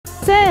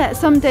say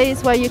some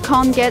days where you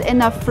can't get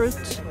enough fruit,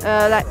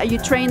 like you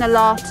train a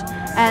lot,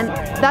 and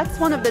that's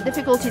one of the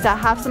difficulties I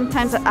have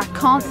sometimes, that I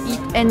can't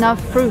eat enough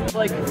fruit.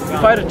 Like,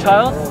 if I had a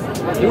child,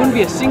 there wouldn't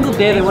be a single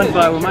day that went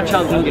by where my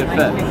child didn't get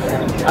fed.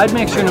 I'd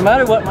make sure no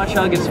matter what, my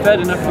child gets fed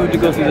enough food to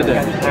go through the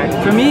day.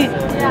 For me,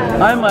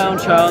 I'm my own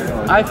child.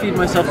 I feed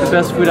myself the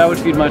best food I would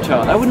feed my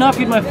child. I would not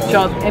feed my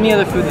child any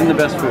other food than the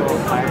best food.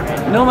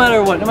 No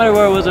matter what, no matter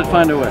where I was, I'd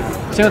find a way.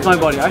 Same with my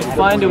body. I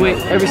find a way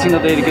every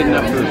single day to get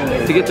enough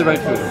food, to get the right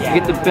food, to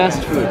get the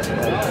best food.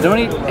 I don't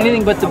eat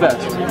anything but the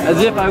best,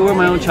 as if I were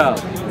my own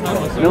child.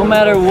 No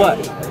matter what,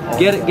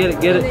 get it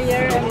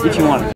if you want it.